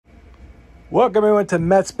Welcome everyone to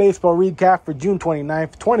Mets Baseball Recap for June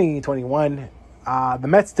 29th, 2021. The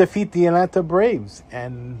Mets defeat the Atlanta Braves,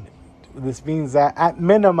 and this means that at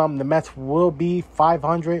minimum the Mets will be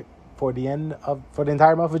 500 for the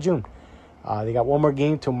entire month of June. They got one more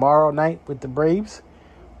game tomorrow night with the Braves,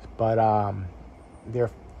 but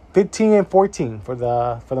they're 15 and 14 for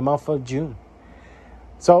the month of June.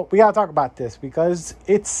 So we gotta talk about this because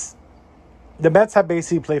the Mets have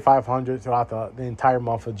basically played 500 throughout the entire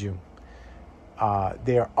month of June.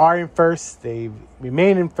 They are in first. They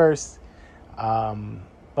remain in first. But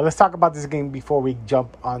let's talk about this game before we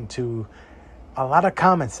jump onto a lot of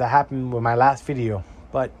comments that happened with my last video.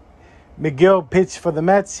 But McGill pitched for the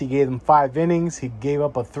Mets. He gave them 5 innings. He gave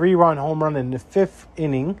up a 3-run home run in the 5th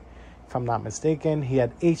inning, if I'm not mistaken. He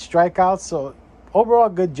had 8 strikeouts. So overall,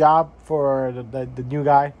 good job for the new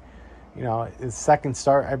guy. You know, his second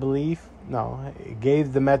start, I believe. No, it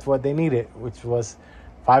gave the Mets what they needed, which was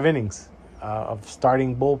 5 innings. Of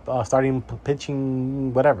starting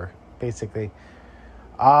pitching, whatever, basically.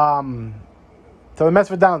 So the Mets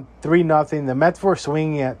were down 3-0. The Mets were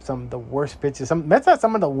swinging at some of the worst pitches. Mets had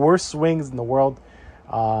some of the worst swings in the world.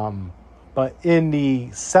 But in the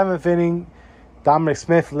 7th inning, Dominic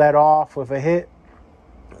Smith led off with a hit.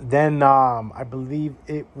 Then I believe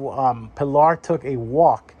Pilar took a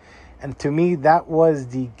walk. And to me, that was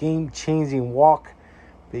the game-changing walk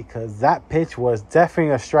because that pitch was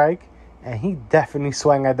definitely a strike. And he definitely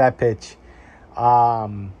swung at that pitch.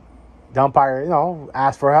 The umpire,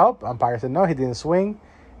 asked for help. Umpire said no, he didn't swing.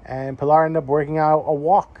 And Pilar ended up working out a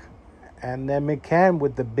walk. And then McCann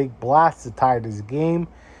with the big blast to tie this game.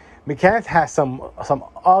 McCann had some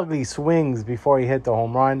ugly swings before he hit the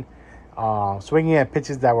home run. Swinging at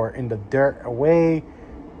pitches that were in the dirt away.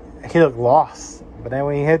 He looked lost. But then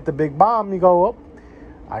when he hit the big bomb, you go, oh,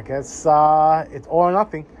 I guess it's all or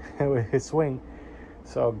nothing with his swing.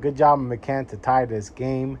 So good job, McCann, to tie this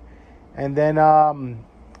game. And then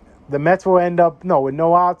the Mets will end up, with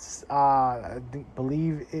no outs. I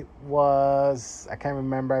believe it was, I can't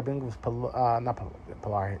remember. I think it was not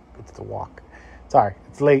Pilar. It's the walk. Sorry,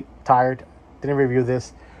 it's late, tired. Didn't review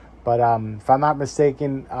this. But if I'm not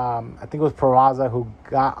mistaken, I think it was Peraza who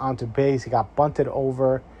got onto base. He got bunted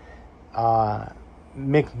over.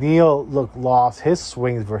 McNeil looked lost. His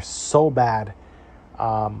swings were so bad.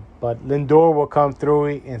 But Lindor will come through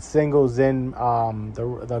and singles in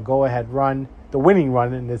the go-ahead run, the winning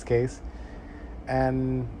run in this case.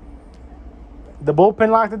 And the bullpen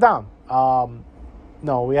locked it down.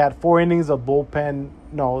 We had 4 innings of bullpen,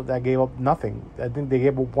 that gave up nothing. I think they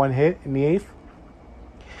gave up 1 hit in the 8th.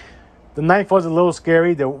 The 9th was a little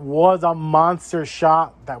scary. There was a monster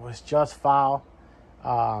shot that was just foul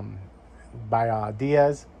by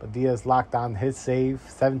Diaz. But Diaz locked down his save,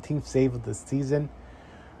 17th save of the season.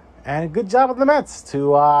 And good job of the Mets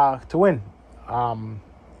to win.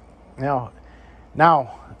 Now,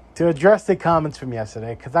 to address the comments from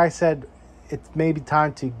yesterday, because I said it's maybe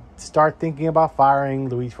time to start thinking about firing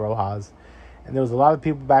Luis Rojas. And there was a lot of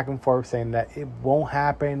people back and forth saying that it won't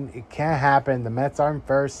happen, it can't happen, the Mets aren't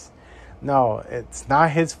first. No, it's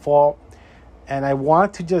not his fault. And I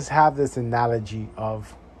want to just have this analogy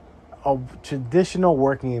of a traditional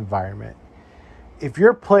working environment. If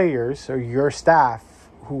your players or your staff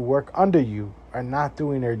who work under you are not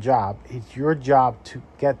doing their job, it's your job to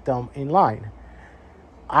get them in line.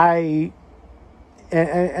 This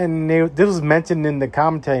was mentioned in the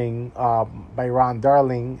commentating by Ron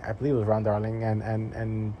Darling, I believe it was Ron Darling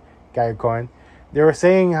and Gary Cohen. They were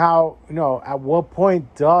saying how, at what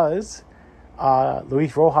point does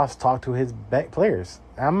Luis Rojas talk to his players?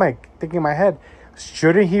 And I'm thinking in my head,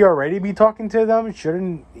 shouldn't he already be talking to them?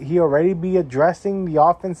 Shouldn't he already be addressing the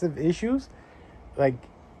offensive issues?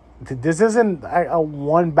 This isn't a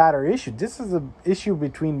one-batter issue. This is an issue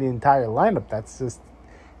between the entire lineup that's just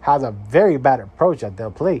has a very bad approach at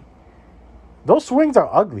the plate. Those swings are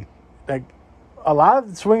ugly. A lot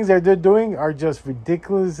of the swings that they're doing are just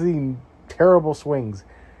ridiculously terrible swings.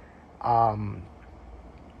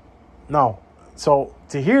 So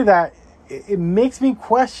to hear that, it makes me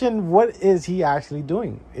question, what is he actually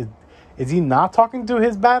doing? Is he not talking to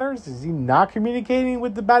his batters? Is he not communicating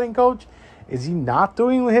with the batting coach? Is he not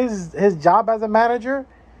doing his job as a manager?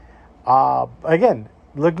 Again,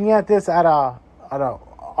 looking at this at a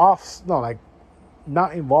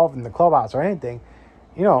not involved in the clubhouse or anything,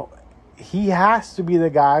 he has to be the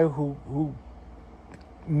guy who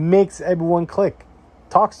makes everyone click,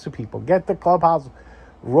 talks to people, get the clubhouse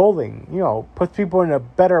rolling, puts people in a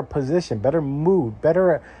better position, better mood,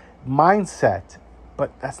 better mindset.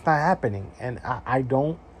 But that's not happening. And I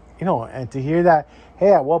don't, and to hear that,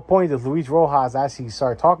 hey, at what point does Luis Rojas actually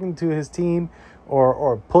start talking to his team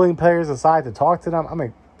or pulling players aside to talk to them. I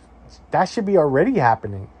mean, that should be already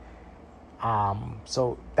happening.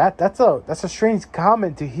 So that's a strange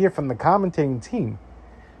comment to hear from the commentating team.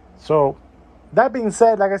 So that being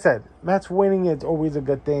said, like I said, Mets winning is always a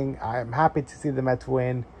good thing. I'm happy to see the Mets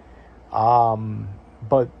win.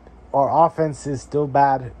 But our offense is still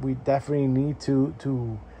bad. We definitely need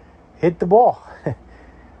to hit the ball.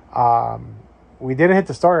 We didn't hit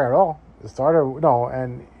the starter at all. The starter, no,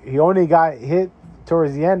 and he only got hit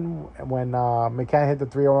towards the end when McCann hit the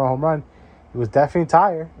 3-0 home run. He was definitely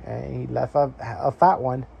tired, and he left a fat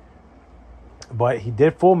one. But he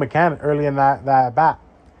did fool McCann early in that bat.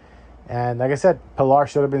 And like I said, Pilar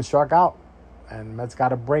should have been struck out. And Mets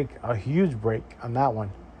got a huge break on that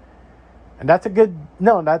one. And that's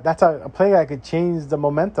that's a play that could change the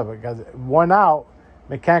momentum, because 1 out,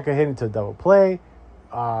 McCann could hit into a double play.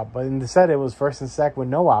 But instead, it was first and second with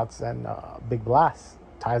no outs, and big blast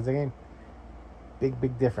ties the game.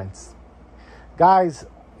 Big difference. Guys,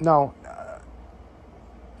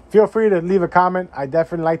 feel free to leave a comment. I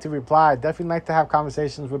definitely like to reply. I definitely like to have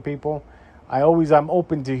conversations with people. I'm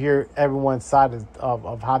open to hear everyone's side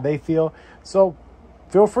of how they feel. So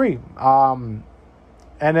feel free. And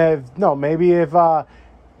maybe if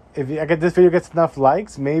this video gets enough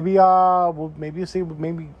likes, maybe you'll see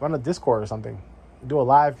run a Discord or something. Do a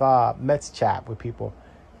live Mets chat with people.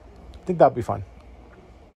 I think that'd be fun.